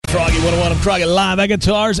91.1 of CROCKETT Live at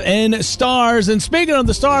Guitars and Stars. And speaking of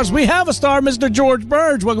the stars, we have a star, Mr. George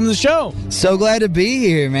Birge. Welcome to the show. So glad to be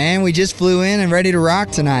here, man. We just flew in and ready to rock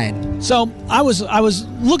tonight. So I was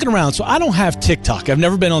looking around. So I don't have TikTok. I've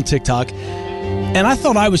never been on TikTok. And I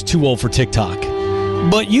thought I was too old for TikTok.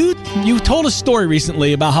 But you told a story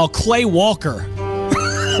recently about how Clay Walker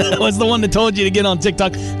was the one that told you to get on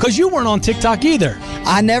TikTok, because you weren't on TikTok either.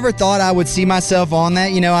 I never thought I would see myself on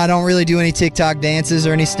that. You know, I don't really do any TikTok dances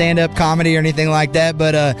or any stand-up comedy or anything like that,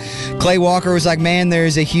 but Clay Walker was like, man,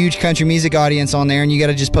 there's a huge country music audience on there, and you got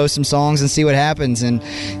to just post some songs and see what happens. And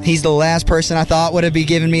he's the last person I thought would have been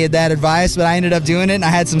giving me that advice, but I ended up doing it, and I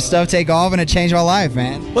had some stuff take off, and it changed my life,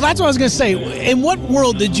 man. Well, that's what I was going to say. In what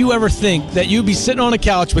world did you ever think that you'd be sitting on a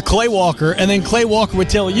couch with Clay Walker, and then Clay Walker would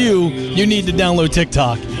tell you need to download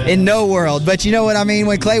TikTok? In no world. But you know what I mean?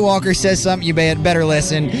 When Clay Walker says something, you better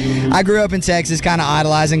listen. I grew up in Texas kind of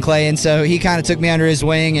idolizing Clay, and so he kind of took me under his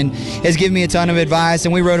wing and has given me a ton of advice,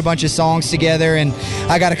 and we wrote a bunch of songs together, and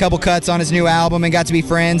I got a couple cuts on his new album and got to be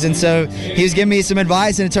friends, and so he was giving me some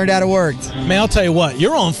advice, and it turned out it worked. Man, I'll tell you what,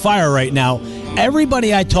 you're on fire right now.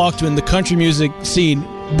 Everybody I talk to in the country music scene,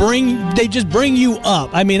 they just bring you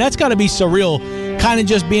up. I mean, that's got to be surreal, kind of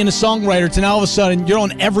just being a songwriter to now all of a sudden you're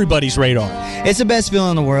on everybody's radar. It's the best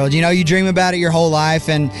feeling in the world. You know, you dream about it your whole life,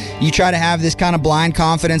 and you try to have this kind of blind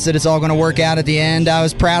confidence that it's all going to work out at the end. I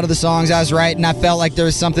was proud of the songs I was writing. I felt like there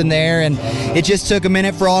was something there, and it just took a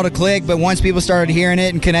minute for all to click, but once people started hearing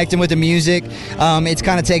it and connecting with the music, it's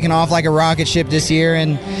kind of taken off like a rocket ship this year,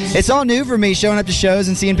 and it's all new for me, showing up to shows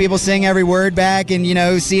and seeing people sing every word back, and, you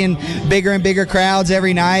know, seeing bigger and bigger crowds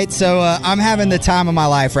every night, so I'm having the time of my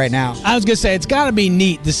life right now. I was going to say, it's got to be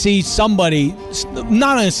neat to see somebody,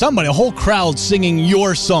 not only somebody, a whole crowd singing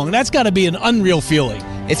your song. That's got to be an unreal feeling.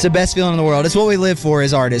 It's the best feeling in the world. It's what we live for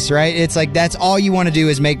as artists, right? It's like that's all you want to do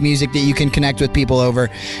is make music that you can connect with people over,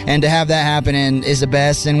 and to have that happen is the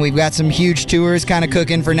best. And we've got some huge tours kind of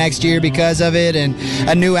cooking for next year because of it, and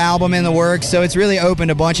a new album in the works, so it's really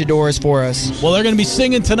opened a bunch of doors for us. Well, they're going to be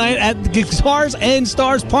singing tonight at the Guitars and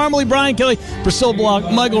Stars. Parmalee, Brian Kelly, Priscilla Block,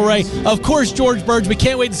 Michael Ray, of course, George Birge. We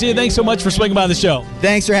can't wait to see you. Thanks so much for swinging by the show.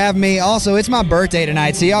 Thanks for having me. Also, it's my birthday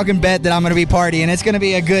tonight, so y'all can bet that I'm going to be partying. It's going to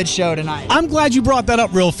be a good show tonight. I'm glad you brought that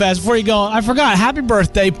up real fast before you go. I forgot. Happy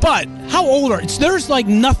birthday. But how old are you? There's like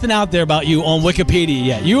nothing out there about you on Wikipedia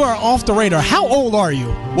yet. You are off the radar. How old are you?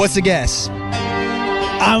 What's the guess?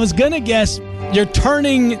 I was going to guess you're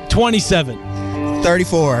turning 27.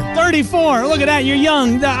 34. 34. Look at that. You're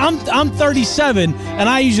young. I'm 37, and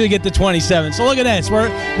I usually get to 27. So look at this.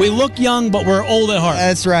 We look young, but we're old at heart.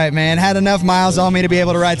 That's right, man. Had enough miles on me to be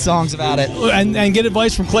able to write songs about it. And get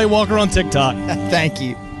advice from Clay Walker on TikTok. Thank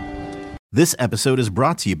you. This episode is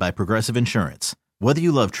brought to you by Progressive Insurance. Whether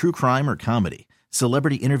you love true crime or comedy,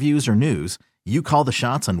 celebrity interviews or news, you call the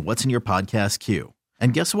shots on what's in your podcast queue.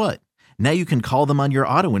 And guess what? Now you can call them on your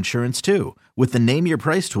auto insurance too, with the Name Your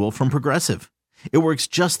Price tool from Progressive. It works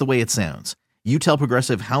just the way it sounds. You tell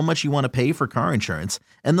Progressive how much you want to pay for car insurance,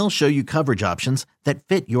 and they'll show you coverage options that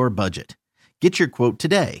fit your budget. Get your quote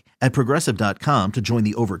today at Progressive.com to join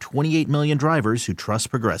the over 28 million drivers who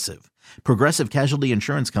trust Progressive. Progressive Casualty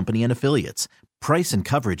Insurance Company and Affiliates. Price and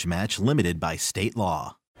coverage match limited by state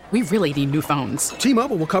law. We really need new phones.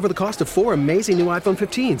 T-Mobile will cover the cost of 4 amazing new iPhone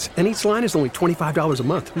 15s, and each line is only $25 a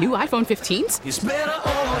month. New iPhone 15s? It's better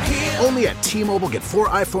over here. Only at T-Mobile, get 4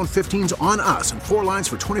 iPhone 15s on us and 4 lines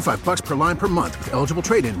for $25 per line per month with eligible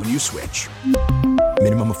trade-in when you switch.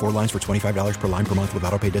 Minimum of 4 lines for $25 per line per month with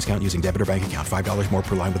autopay discount using debit or bank account. $5 more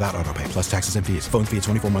per line without autopay, plus taxes and fees. Phone fee at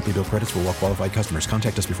 24 monthly bill credits for well-qualified customers.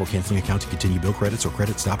 Contact us before canceling account to continue bill credits or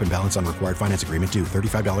credit stop and balance on required finance agreement due.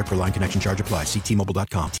 $35 per line connection charge applies. See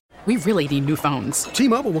T-Mobile.com. We really need new phones.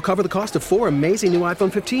 T-Mobile will cover the cost of 4 amazing new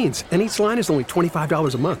iPhone 15s, and each line is only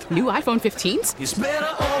 $25 a month. New iPhone 15s? It's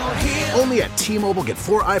better over here. Only at T-Mobile, get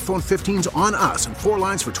 4 iPhone 15s on us and 4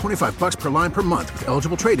 lines for $25 per line per month with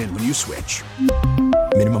eligible trade-in when you switch.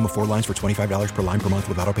 Minimum of 4 lines for $25 per line per month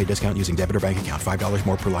with autopay discount using debit or bank account. $5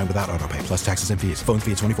 more per line without autopay, plus taxes and fees. Phone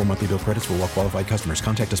fee at 24 monthly bill credits for well-qualified customers.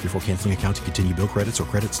 Contact us before canceling account to continue bill credits or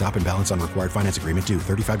credit stop and balance on required finance agreement due.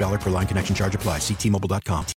 $35 per line connection charge applies. See T-Mobile.com.